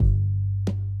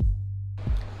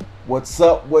What's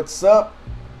up? What's up?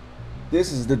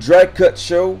 This is the Dry Cut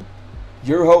Show.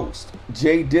 Your host,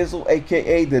 Jay Dizzle,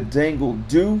 aka the Dangle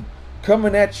Do,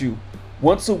 coming at you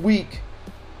once a week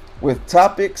with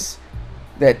topics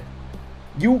that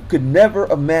you could never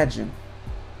imagine.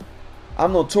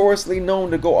 I'm notoriously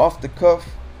known to go off the cuff.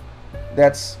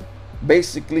 That's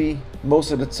basically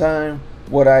most of the time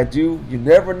what I do. You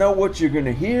never know what you're going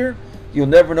to hear. You'll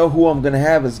never know who I'm going to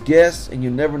have as guests, and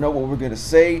you'll never know what we're going to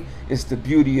say. It's the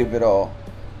beauty of it all.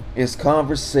 It's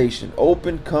conversation,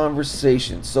 open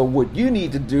conversation. So what you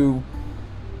need to do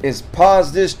is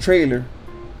pause this trailer,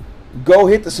 go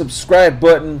hit the subscribe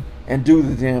button, and do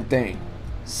the damn thing.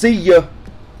 See ya.